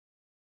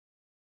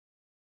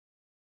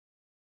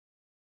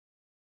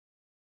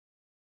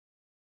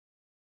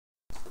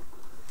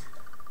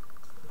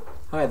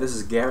Hi, this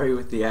is Gary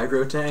with the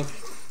Aggro Tank,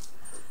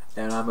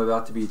 and I'm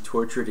about to be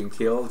tortured and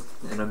killed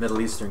in a Middle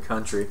Eastern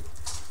country.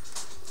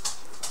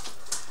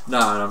 No,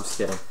 I'm just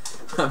kidding.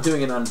 I'm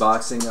doing an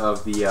unboxing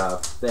of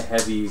the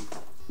heavy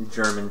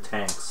German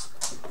tanks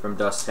from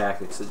Dust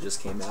Tactics that just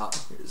came out.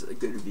 Here's a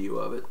good view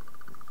of it.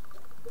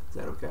 Is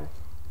that okay?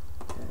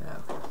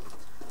 Yeah.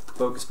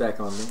 Focus back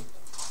on me.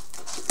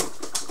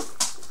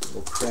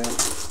 We'll crack,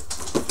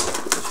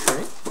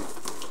 shrink,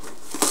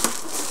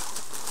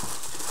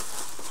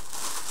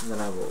 and then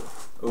I will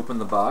open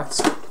the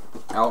box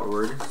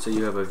outward so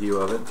you have a view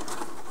of it.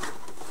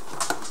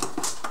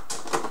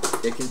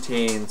 It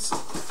contains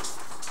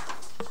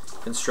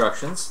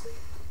instructions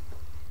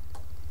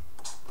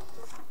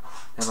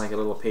and like a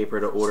little paper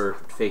to order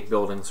fake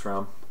buildings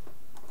from.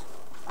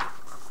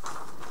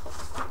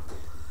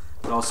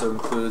 It also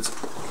includes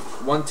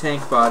one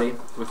tank body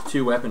with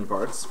 2 weapon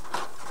parts,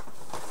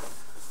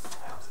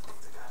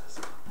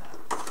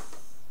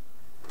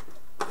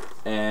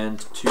 and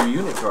 2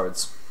 unit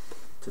cards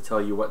to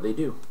tell you what they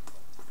do.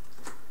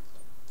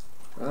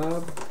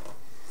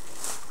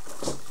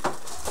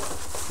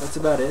 That's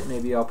about it.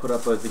 Maybe I'll put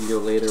up a video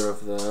later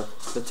of the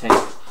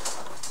tank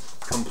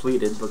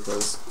completed,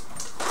 because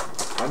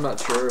I'm not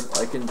sure if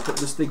I can put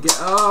this together.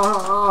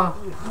 Oh!